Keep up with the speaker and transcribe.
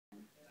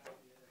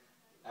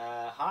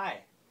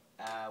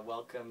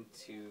welcome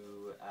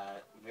to a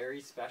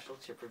very special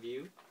chip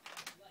review.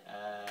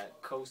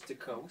 Coast to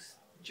coast,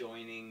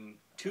 joining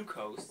two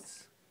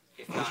coasts,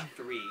 if not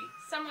three.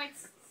 Some might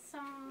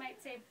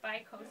say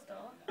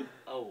bi-coastal.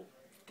 Oh,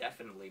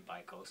 definitely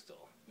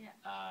bi-coastal. Yeah.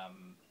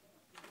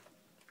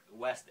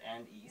 West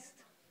and east.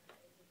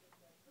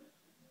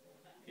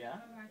 Yeah?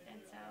 North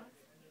and south.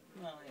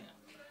 Well,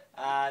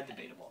 yeah.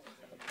 Debatable.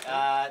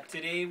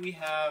 Today we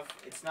have,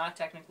 it's not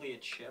technically a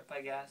chip,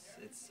 I guess.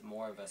 It's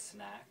more of a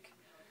snack.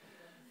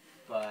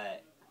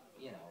 But,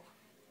 you know,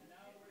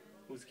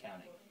 who's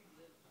counting?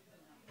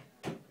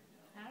 I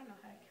don't know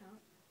how to count.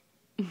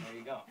 There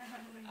you go.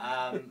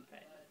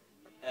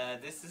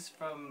 This is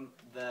from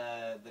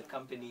the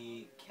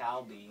company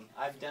Calbee.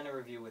 I've done a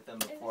review with them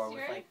before. Is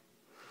this yours?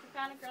 I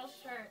found a girl's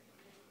shirt.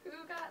 Who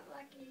got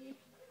lucky?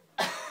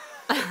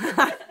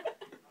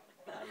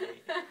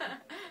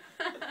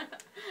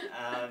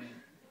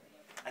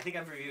 I think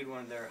I've reviewed one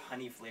of their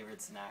honey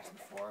flavored snacks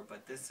before,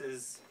 but this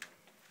is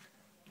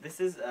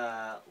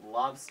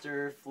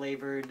lobster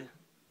flavored.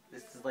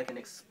 This is like an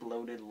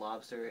exploded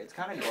lobster. It's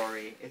kind of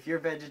gory. If you're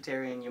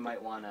vegetarian, you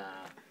might want to,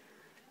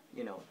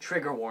 you know,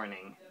 trigger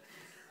warning.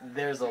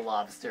 There's a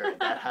lobster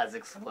that has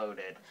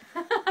exploded.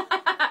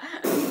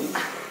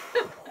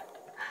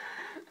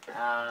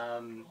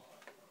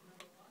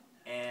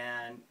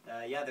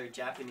 Yeah, they're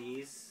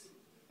Japanese.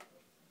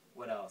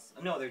 What else?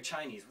 No, they're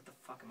Chinese. What the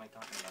fuck am I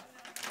talking about?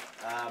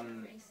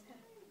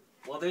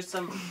 Well, there's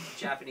some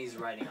Japanese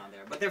writing on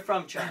there, but they're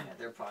from China.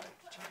 They're product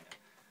of China.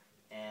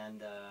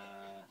 And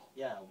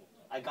yeah,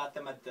 I got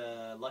them at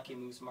the Lucky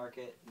Moose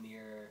Market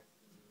near,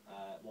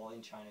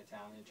 in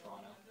Chinatown in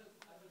Toronto.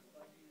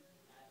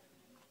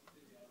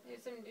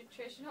 There's some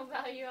nutritional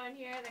value on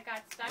here that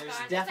got stuck on.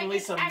 There's definitely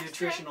like some extra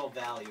nutritional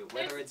value.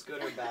 Whether it's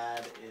good or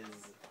bad is...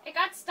 It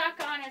got stuck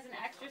on as an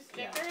extra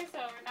sticker, so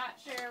we're not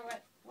sure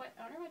what I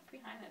wonder what's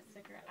behind that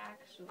sticker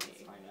actually.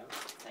 Let's find out. I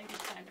think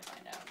it's time to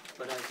find out.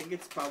 But I think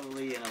it's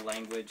probably in a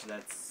language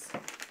that's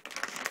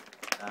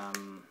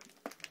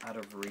out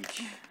of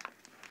reach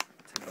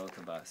to both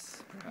of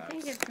us, perhaps. I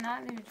think it's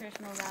not the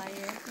nutritional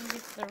value. I think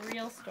it's the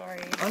real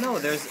story. Oh no,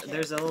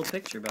 there's a little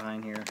picture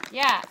behind here.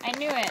 Yeah, I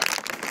knew it.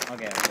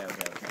 Okay.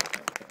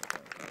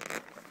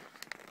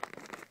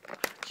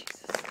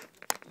 Jesus.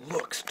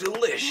 Looks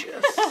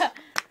delicious.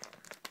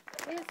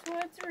 It's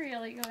what's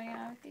really going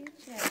on with these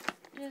chips.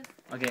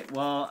 Okay,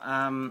 well, Is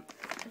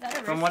that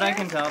a from what I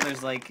rooster? can tell,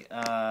 there's like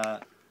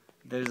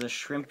there's a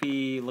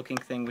shrimpy looking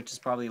thing, which is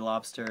probably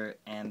lobster,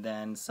 and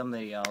then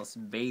somebody else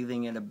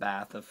bathing in a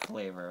bath of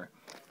flavor,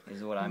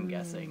 is what I'm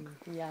guessing.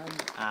 Yum.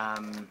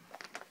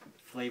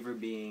 Flavor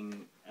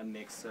being a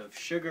mix of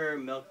sugar,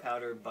 milk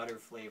powder, butter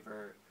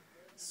flavor,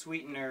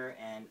 sweetener,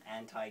 and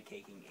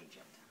anti-caking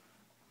agent.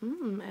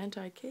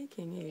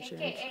 Anti-caking agent.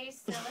 AKA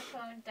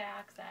silicone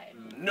dioxide.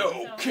 No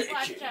So caking.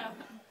 watch out.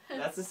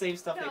 That's the same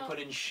stuff they No. put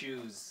in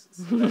shoes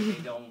so that they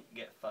don't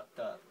get fucked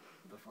up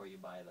before you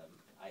buy them,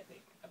 I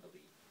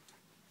believe.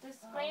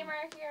 Disclaimer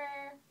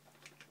here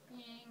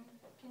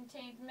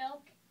contains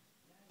milk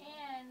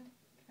and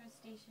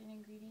crustacean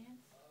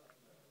ingredients.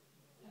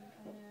 Some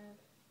kind of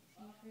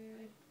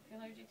seafood. If you're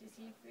allergic to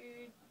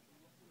seafood,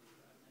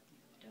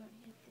 don't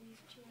hit these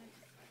chips.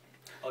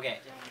 Okay.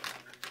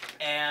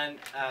 And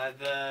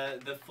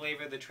the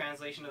flavor, the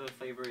translation of the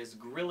flavor is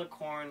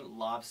Grillacorn,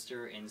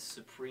 lobster, and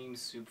supreme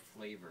soup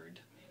flavored.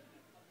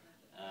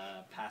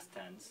 Past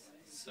tense.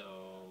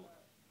 So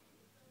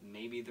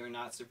maybe they're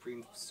not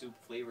supreme soup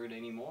flavored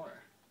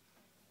anymore.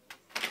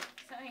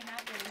 Something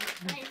happened.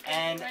 Something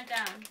And went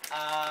down.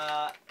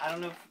 I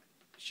don't know if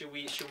should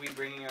we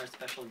bring in our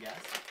special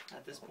guest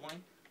at this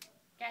point?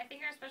 Yeah, I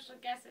think our special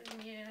guest is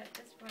needed at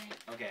this point.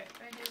 Okay.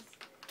 For his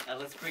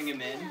Let's bring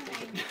him in.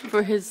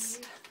 For his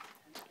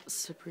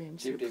supreme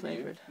soup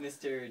flavored.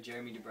 Mr.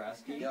 Jeremy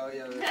Dabrowski. Yo,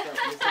 what's up?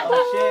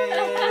 Oh shit,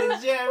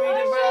 it's Jeremy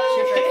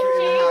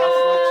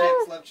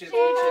Dabrowski. Love chips, eat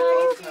chips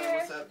all the time.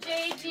 What's up?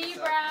 JG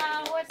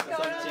Brown, what's What's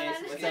going up, James?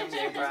 on? What's up,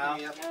 Jay Brown?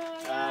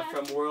 Oh,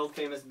 From world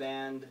famous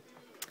band.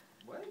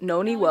 What?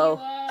 Noni Whoa.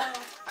 Wo. I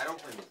don't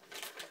play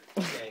music.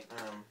 Okay.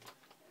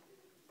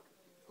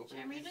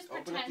 Jeremy just open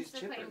up pretends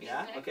these to play chippers. music.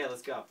 Yeah? Okay,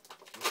 let's go.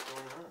 What's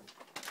going on?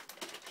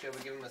 Shall we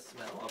give him a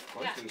smell? Of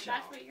course Yeah, we shall.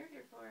 that's what you're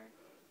here for.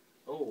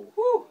 Oh,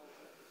 whew.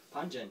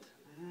 Pungent.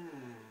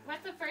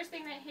 What's the first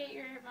thing that hit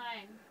your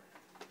mind?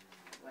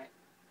 What?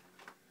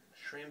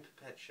 Shrimp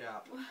pet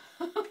shop.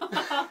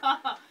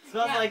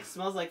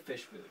 Smells like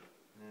fish food.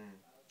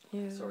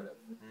 Yeah. Sort of.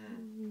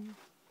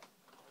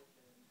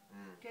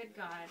 Good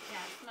God.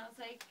 Yeah, it smells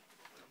like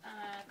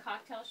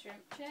cocktail shrimp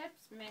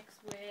chips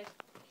mixed with,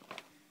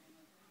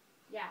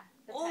 the pet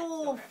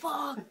Oh, store.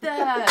 fuck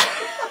that.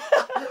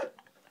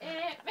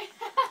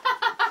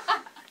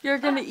 You're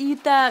gonna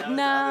eat that was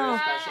now. Our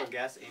special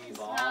guest, Amy It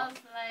Ball. smells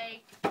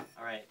like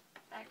All right.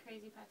 that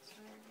crazy pet store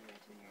we went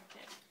to when you were a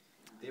kid.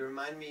 They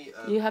remind me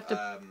of. You have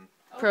to-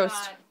 Oh Prost.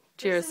 God.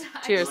 Cheers. This is You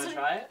Cheers. want to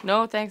try it?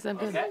 No, thanks, I'm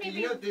This good. is Okay.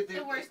 maybe You know,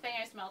 the worst thing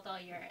I smelled all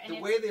year. And The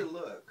it's way they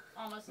look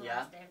almost the Yeah.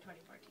 last day of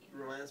 2014.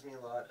 reminds me a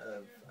lot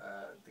of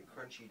the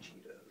crunchy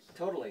Cheetos.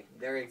 Totally.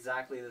 They're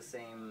exactly the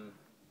same,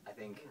 I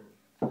think,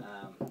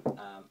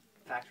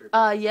 factory.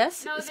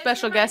 Yes. No, this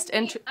Special guest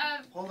reminds entry. me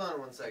of- Hold on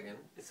 1 second.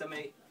 Is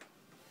somebody?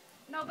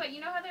 No, but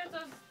you know how there's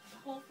those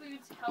Whole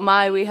Foods healthy?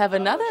 My, we have Oh,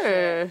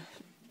 another.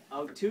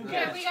 Oh, two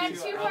Yeah, guests. we got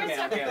two more okay,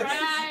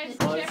 surprise okay.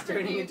 Oh, it's chip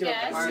turning review into a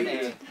guests.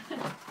 party.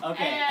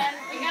 Okay. And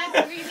we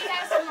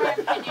have some more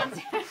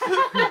opinions.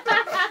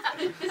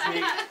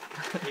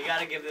 You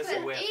gotta give this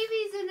a whiff.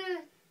 Amy's in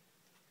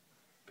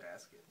a...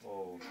 Basket.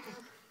 Whoa.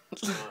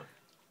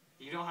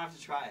 You don't have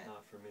to try it.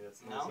 Not for me.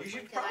 That No? smells You like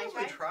should Can I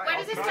probably try? try What it.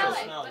 does it I'll smell try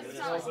like? Smell What's it. it It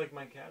smell smells like? like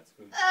my cat's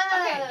food.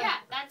 Okay, yeah,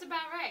 that's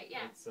about right, yeah.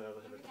 It's, You have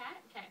a cat?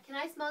 Okay. Can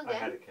I smell I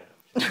had a again?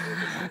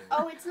 cat.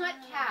 Oh, it's not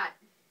cat.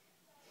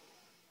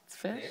 It's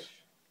fish.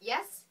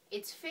 Yes,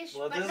 it's fish,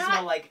 Well, it but doesn't not...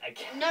 smell like a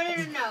cat.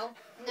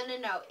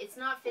 No. It's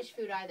not fish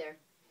food either.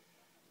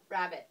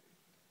 Rabbit.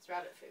 It's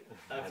rabbit food.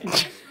 Okay.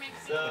 Fish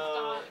makes me So,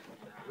 thought.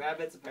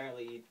 rabbits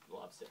apparently eat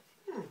lobster.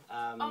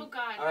 Oh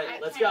god. All right, I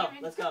let's can't go.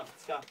 even- Let's go.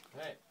 Let's go.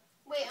 Right.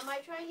 Wait, am I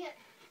trying it?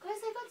 Guys,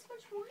 I got so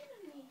much wine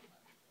on me.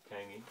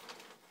 Tangy.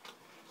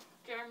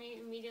 Jeremy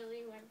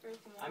immediately went for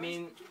some more. I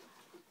mean,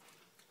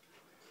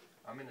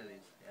 I'm into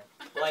these.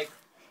 Yeah. like,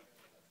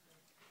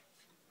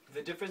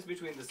 the difference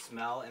between the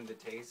smell and the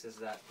taste is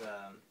that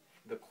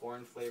the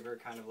corn flavor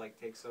kind of like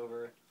takes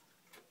over.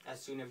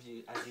 As soon as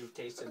you've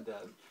tasted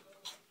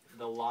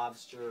the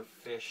lobster,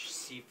 fish,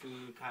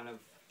 seafood kind of.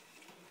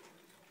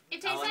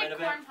 it tastes element like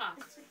of it. corn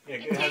pops. Yeah,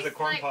 It it has a tastes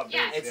corn like, pop base.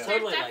 yeah, It's there's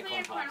totally like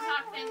definitely corn a corn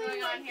pop thing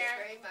going on here.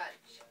 Very much.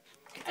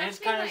 And it's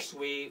actually kind of like-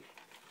 sweet.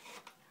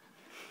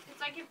 It's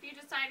like if you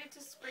decided to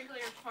sprinkle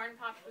your corn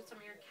pops with some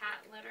of your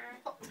cat litter,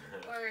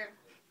 or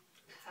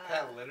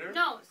Cat litter?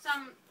 no,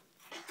 some.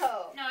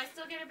 Oh. No, I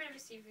still get a bit of a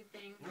seafood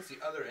thing. That's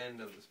the other end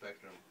of the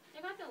spectrum.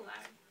 They got the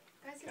loud.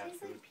 Guys, it Cat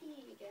tastes food. like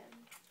pee again.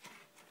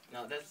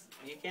 No, that's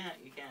you can't.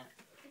 It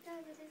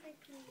does, it tastes like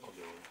pee. I'll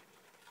do it.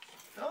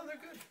 No, they're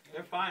good.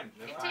 They're fine.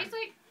 They're It fine. tastes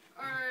like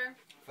or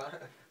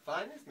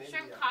Finest, maybe.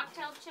 shrimp Yeah.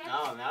 cocktail chips.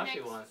 Oh, now she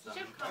mixed- wants some.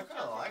 Shrimp I kind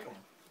cocktail of like chips.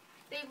 them.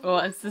 They Oh,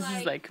 look this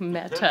is like the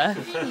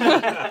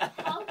meta.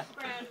 Bulk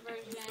brand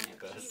version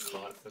of Best cheesy.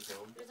 sauce to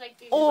film. There's like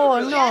these. Oh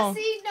really- no. Yeah,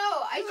 see, no,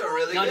 I These are told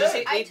really you. No, just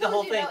eat I the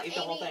whole told you, thing. no, Eat the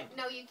whole Amy, thing.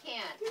 No, you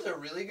can't. These are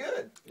really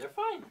good. They're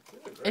fine.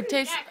 They're great. It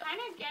tastes. Yeah, kind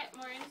of get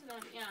more into them.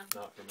 Yeah.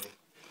 Not for me.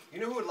 You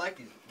know who would like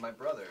these? My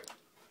brother,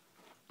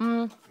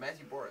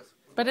 Matthew Boris.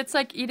 But it's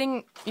like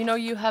eating. You know,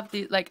 you have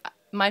the like.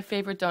 My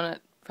favorite donut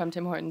from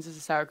Tim Hortons is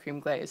a sour cream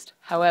glazed.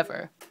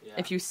 However, Yeah.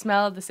 if you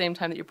smell at the same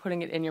time that you're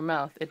putting it in your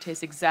mouth, it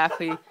tastes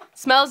exactly,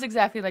 smells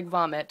exactly like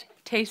vomit,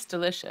 tastes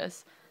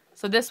delicious.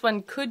 So this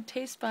one could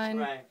taste fine,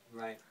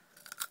 Right.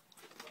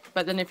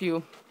 but then if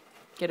you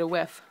get a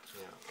whiff,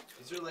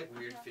 These are like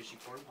weird fishy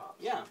corn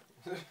pops. Yeah.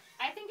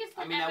 I think it's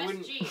the I mean, I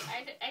wouldn't- MSG.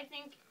 I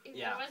think if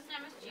Yeah. there wasn't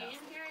MSG Yeah. in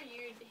here,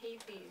 you'd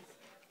hate these.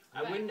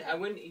 I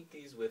wouldn't eat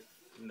these with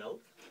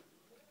milk.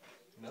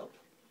 Milk?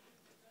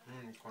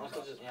 Corn Also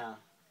pops. just yeah.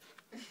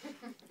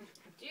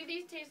 Do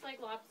these taste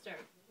like lobster?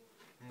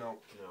 No.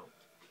 No.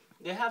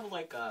 They have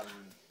like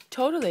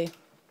totally.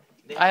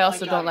 they I have,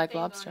 also like, don't a- like thing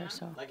going lobster, on.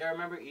 so. Like I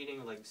remember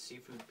eating like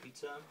seafood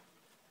pizza.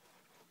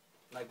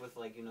 Like with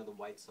like you know the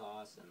white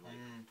sauce and like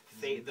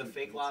the Seafood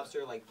fake pizza.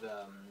 lobster like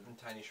the And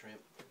tiny shrimp.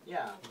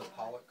 yeah The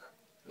pollock.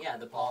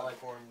 the pollock.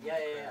 Corn. Yeah,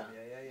 yeah, crab.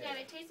 yeah. Yeah,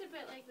 they taste a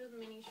bit like those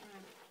mini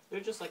shrimp. They're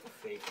just like a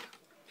fake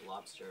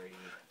lobster.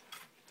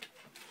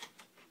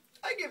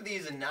 I give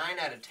these a 9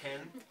 out of 10.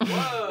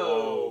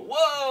 Whoa!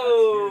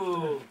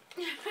 Whoa! Whoa!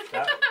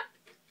 That,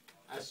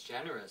 That's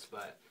generous,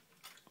 but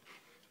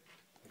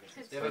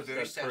They have a very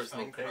that's personal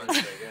satisfying taste, crunch.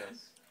 I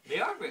guess. they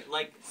are great.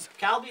 Like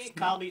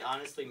Calbee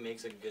honestly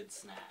makes a good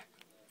snack.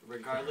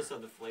 Regardless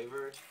of the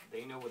flavor,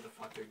 they know what the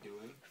fuck they're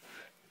doing.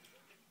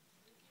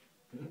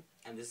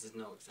 And this is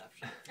no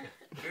exception.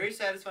 Very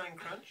satisfying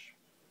crunch.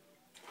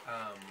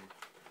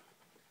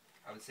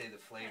 I would say the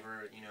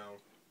flavor, you know,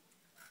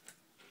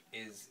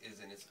 is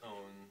in its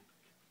own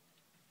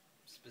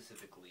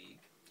specific league.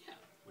 Yeah.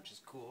 Which is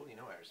cool, you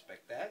know, I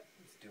respect that.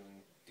 It's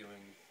doing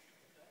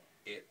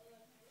it.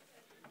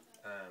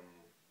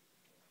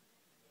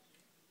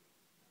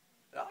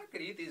 I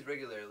could eat these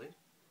regularly.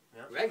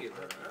 Yeah.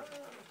 Regular.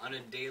 On a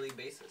daily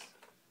basis.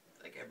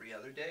 Like every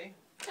other day.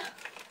 Yeah.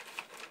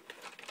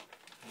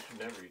 You should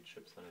never eat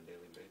chips on a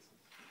daily basis.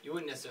 You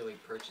wouldn't necessarily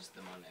purchase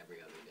them on every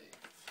other day.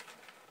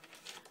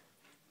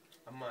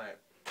 I might.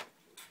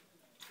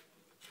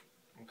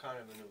 I'm kind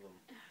of into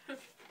them.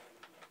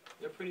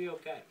 They're pretty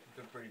okay.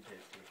 They're pretty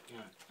tasty.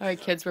 All right,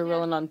 kids, we're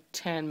rolling on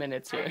 10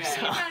 minutes here. Okay.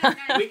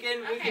 So. We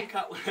can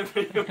cut whatever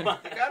you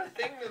want. I got a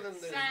thing to them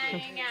that is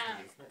Signing good.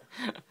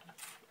 out. Tasty.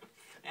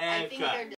 And I think cut. they're